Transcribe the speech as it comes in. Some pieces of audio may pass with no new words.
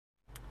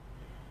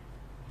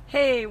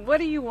Hey, what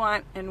do you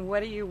want and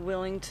what are you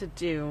willing to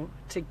do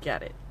to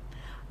get it?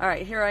 All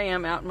right, here I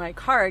am out in my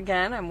car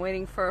again. I'm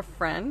waiting for a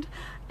friend.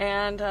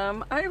 And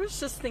I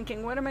was just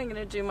thinking, what am I going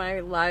to do my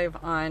live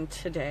on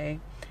today?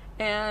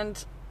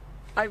 And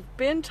I've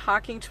been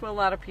talking to a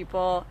lot of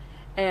people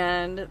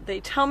and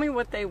they tell me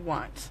what they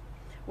want,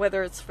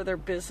 whether it's for their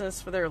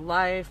business, for their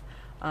life,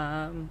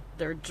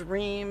 their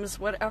dreams,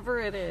 whatever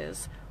it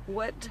is.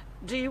 What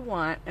do you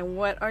want and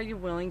what are you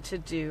willing to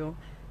do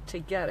to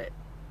get it?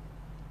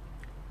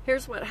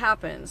 Here's what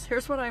happens.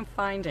 Here's what I'm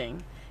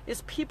finding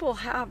is people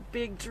have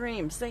big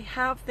dreams. They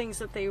have things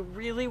that they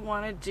really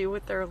want to do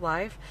with their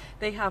life.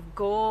 They have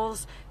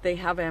goals. They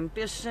have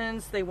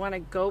ambitions. They want to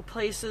go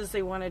places.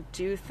 They want to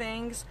do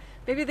things.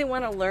 Maybe they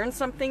want to learn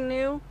something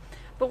new.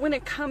 But when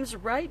it comes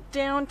right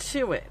down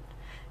to it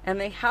and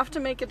they have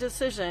to make a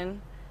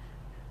decision,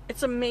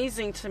 it's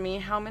amazing to me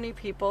how many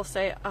people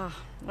say,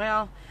 oh,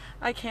 well,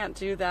 I can't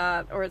do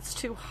that, or it's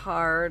too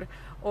hard,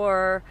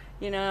 or,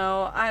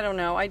 I don't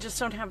know, I just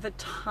don't have the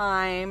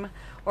time,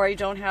 or I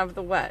don't have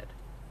the what?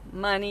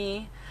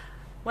 Money.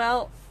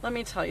 Well, let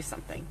me tell you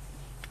something.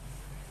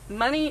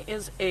 Money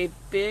is a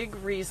big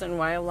reason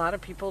why a lot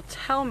of people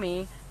tell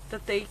me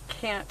that they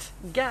can't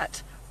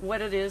get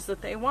what it is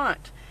that they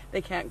want.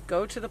 They can't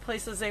go to the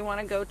places they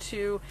want to go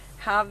to,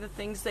 have the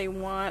things they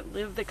want,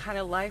 live the kind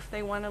of life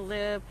they want to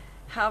live,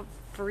 have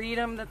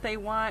freedom that they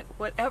want,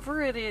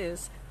 whatever it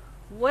is.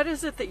 What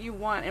is it that you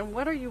want and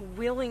what are you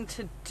willing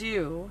to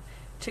do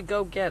to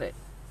go get it?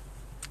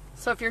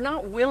 So if you're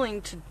not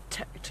willing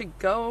to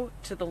go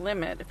to the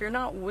limit, if you're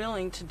not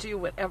willing to do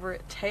whatever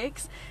it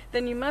takes,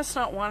 then you must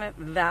not want it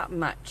that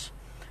much.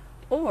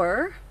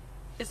 Or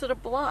is it a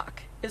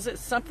block? Is it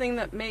something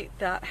that made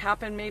that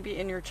happen maybe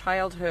in your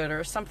childhood,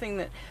 or something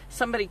that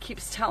somebody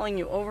keeps telling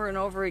you over and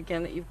over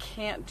again that you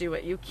can't do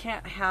it, you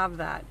can't have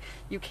that,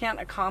 you can't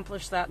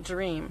accomplish that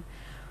dream?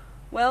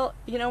 Well,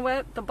 you know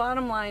what? The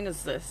bottom line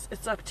is this.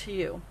 It's up to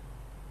you.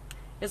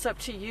 It's up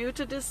to you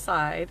to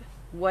decide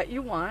what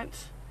you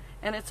want,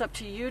 and it's up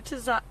to you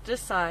to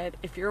decide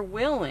if you're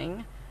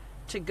willing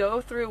to go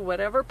through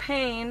whatever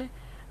pain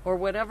or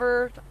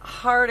whatever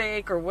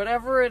heartache or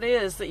whatever it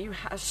is that you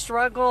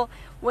struggle,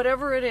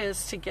 whatever it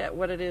is, to get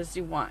what it is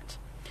you want.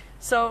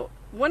 So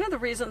one of the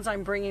reasons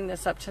I'm bringing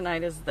this up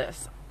tonight is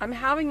this. I'm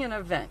having an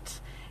event,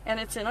 and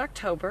it's in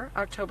October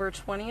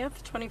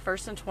 20th,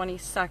 21st, and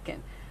 22nd.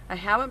 I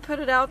haven't put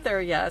it out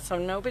there yet, so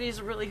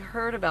nobody's really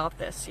heard about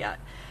this yet.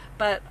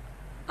 But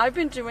I've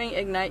been doing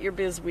Ignite Your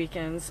Biz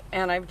weekends,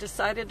 and I've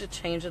decided to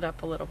change it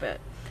up a little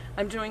bit.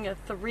 I'm doing a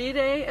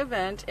 3-day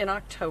event in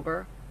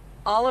October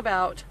all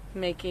about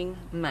making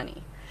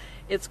money.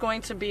 It's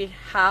going to be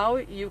how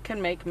you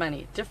can make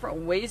money,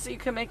 different ways that you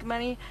can make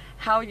money,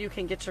 how you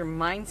can get your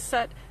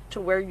mindset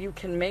to where you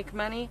can make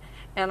money.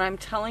 And I'm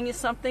telling you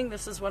something,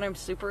 this is what I'm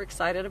super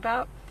excited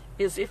about,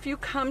 is if you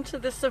come to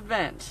this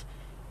event,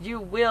 you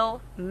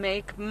will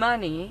make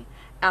money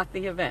at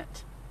the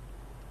event.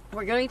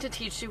 We're going to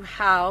teach you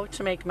how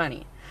to make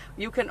money.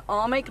 You can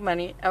all make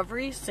money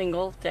every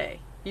single day.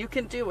 You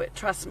can do it,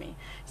 trust me.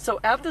 So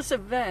at this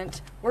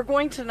event, we're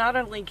going to not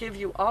only give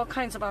you all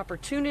kinds of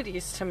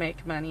opportunities to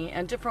make money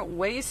and different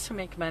ways to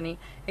make money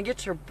and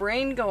get your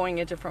brain going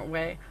a different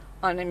way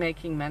on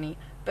making money,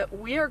 but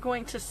we are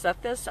going to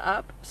set this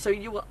up so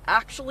you will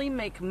actually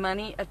make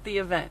money at the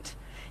event.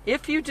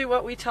 If you do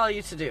what we tell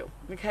you to do,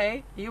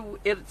 okay?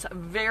 It's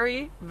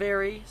very,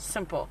 very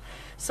simple.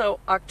 So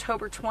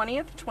October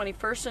 20th,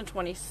 21st, and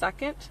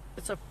 22nd,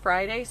 it's a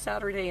Friday,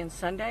 Saturday, and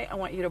Sunday. I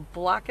want you to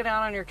block it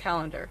out on your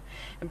calendar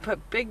and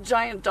put big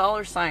giant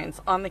dollar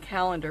signs on the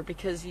calendar,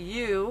 because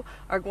you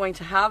are going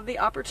to have the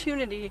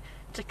opportunity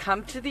to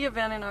come to the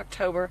event in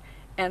October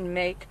and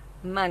make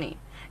money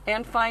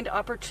and find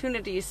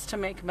opportunities to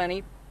make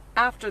money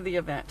after the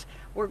event.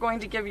 We're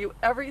going to give you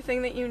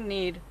everything that you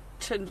need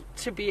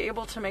to be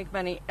able to make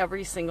money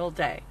every single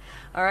day.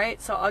 All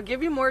right, so I'll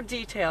give you more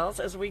details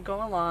as we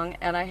go along,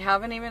 and I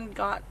haven't even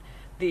got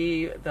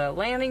the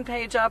landing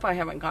page up. I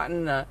haven't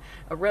gotten a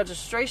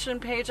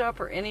registration page up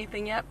or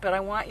anything yet, but I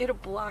want you to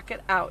block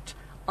it out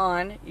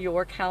on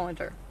your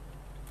calendar.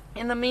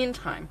 In the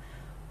meantime,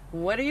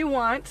 what do you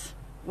want?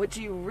 What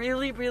do you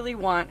really, really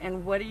want?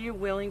 And what are you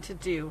willing to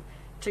do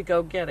to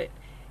go get it?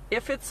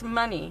 If it's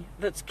money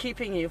that's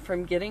keeping you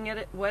from getting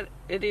it, what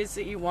it is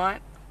that you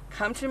want,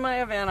 come to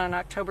my event on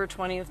October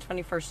 20th,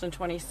 21st, and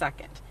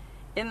 22nd.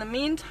 In the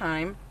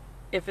meantime,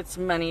 if it's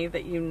money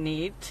that you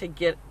need to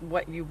get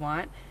what you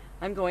want,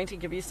 I'm going to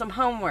give you some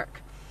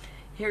homework.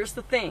 Here's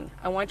the thing.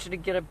 I want you to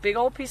get a big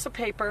old piece of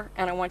paper,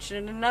 and I want you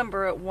to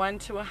number it 1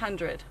 to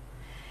 100.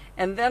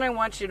 And then I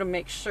want you to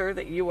make sure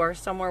that you are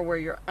somewhere where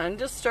you're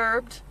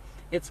undisturbed,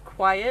 it's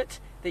quiet,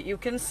 that you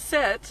can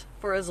sit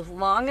for as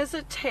long as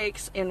it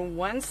takes in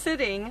one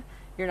sitting.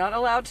 You're not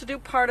allowed to do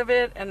part of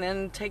it and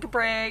then take a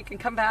break and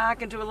come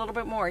back and do a little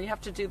bit more. You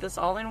have to do this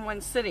all in one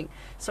sitting.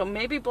 So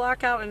maybe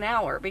block out an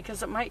hour,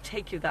 because it might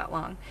take you that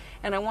long.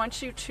 And I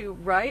want you to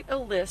write a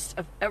list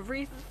of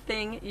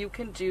everything you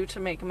can do to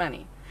make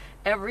money.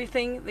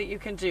 Everything that you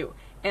can do.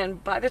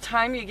 And by the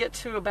time you get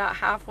to about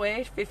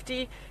halfway,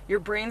 50, your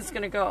brain's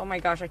going to go, oh my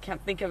gosh, I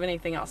can't think of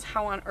anything else.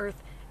 How on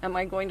earth am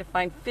I going to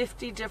find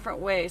 50 different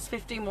ways,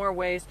 50 more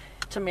ways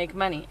to make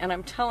money? And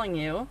I'm telling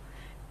you,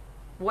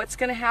 what's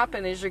going to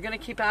happen is you're going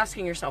to keep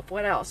asking yourself,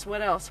 what else,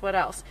 what else, what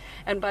else?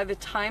 And by the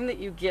time that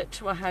you get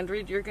to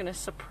 100, you're going to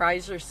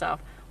surprise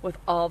yourself with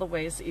all the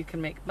ways that you can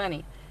make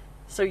money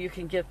so you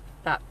can get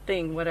that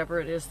thing,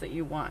 whatever it is that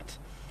you want.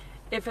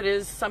 If it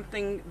is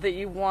something that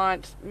you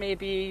want,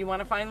 maybe you want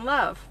to find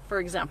love, for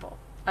example.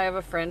 I have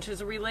a friend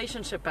who's a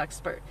relationship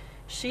expert.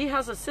 She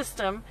has a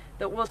system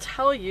that will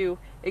tell you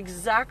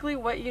exactly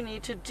what you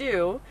need to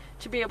do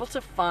to be able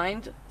to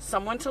find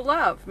someone to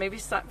love. Maybe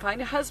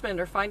find a husband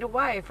or find a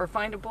wife or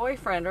find a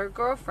boyfriend or a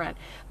girlfriend.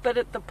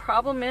 But the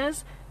problem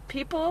is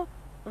people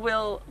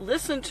will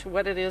listen to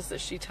what it is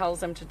that she tells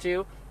them to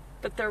do,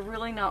 but they're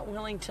really not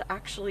willing to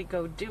actually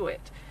go do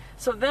it.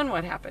 So then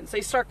what happens?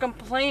 They start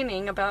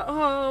complaining about,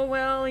 oh,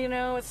 well, you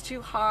know, it's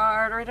too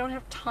hard, or I don't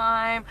have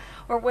time,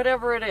 or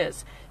whatever it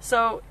is.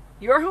 So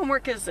your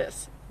homework is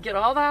this. Get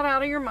all that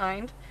out of your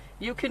mind.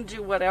 You can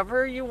do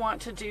whatever you want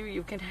to do.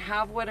 You can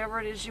have whatever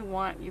it is you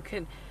want. You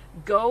can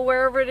go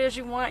wherever it is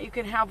you want. You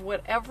can have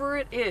whatever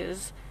it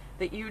is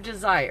that you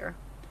desire.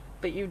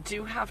 But you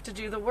do have to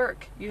do the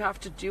work. You have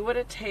to do what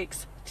it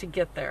takes to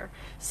get there.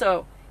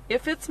 So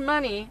if it's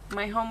money,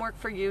 my homework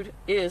for you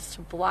is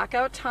to block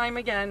out time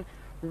again.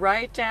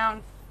 Write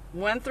down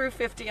 1 through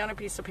 50 on a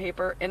piece of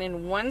paper, and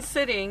in one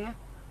sitting,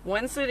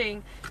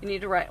 you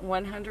need to write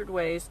 100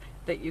 ways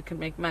that you can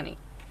make money.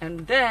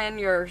 And then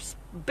your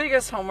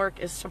biggest homework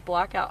is to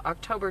block out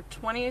October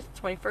 20th,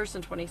 21st,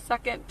 and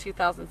 22nd,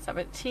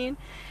 2017,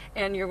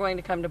 and you're going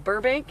to come to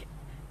Burbank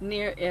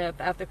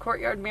at the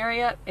Courtyard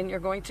Marriott, and you're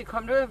going to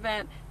come to an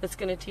event that's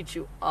going to teach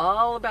you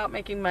all about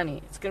making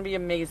money. It's going to be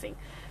amazing.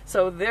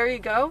 So there you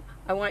go.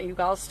 I want you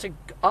guys to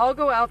all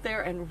go out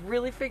there and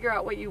really figure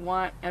out what you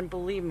want, and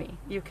believe me,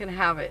 you can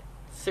have it.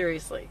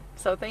 Seriously.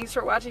 So thanks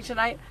for watching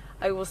tonight.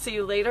 I will see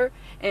you later.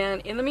 And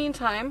in the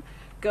meantime,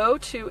 go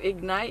to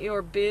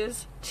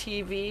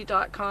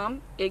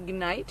igniteyourbiztv.com,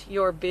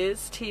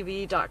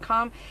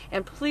 igniteyourbiztv.com,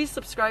 and please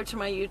subscribe to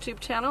my YouTube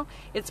channel.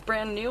 It's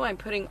brand new. I'm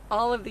putting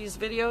all of these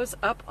videos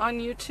up on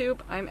YouTube.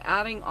 I'm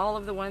adding all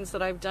of the ones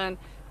that I've done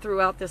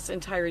throughout this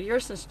entire year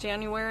since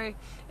January,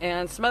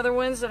 and some other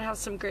ones that have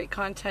some great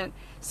content.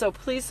 So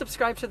please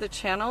subscribe to the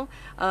channel.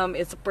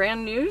 It's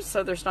brand new,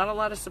 so there's not a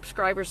lot of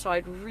subscribers, so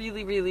I'd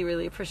really, really,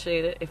 really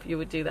appreciate it if you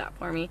would do that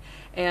for me.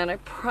 And I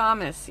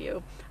promise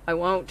you, I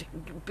won't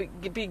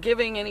be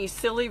giving any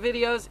silly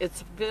videos.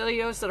 It's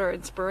videos that are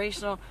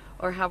inspirational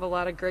or have a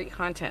lot of great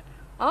content.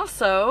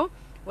 Also,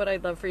 what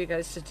I'd love for you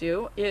guys to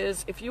do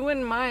is, if you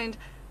wouldn't mind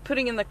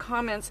putting in the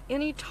comments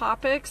any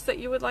topics that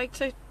you would like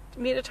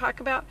me to talk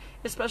about,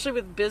 especially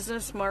with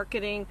business,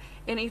 marketing,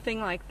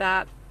 anything like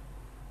that,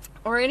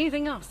 or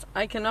anything else.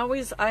 I'm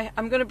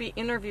going to be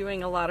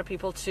interviewing a lot of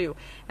people too,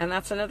 and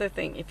that's another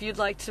thing. If you'd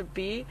like to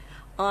be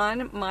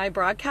on my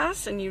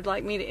broadcast and you'd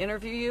like me to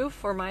interview you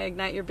for my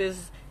Ignite Your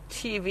Biz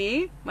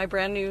TV, my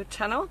brand new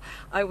channel,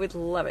 I would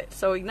love it.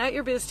 So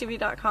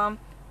igniteyourbiztv.com.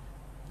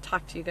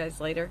 Talk to you guys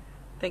later.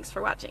 Thanks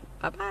for watching.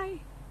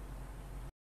 Bye-bye.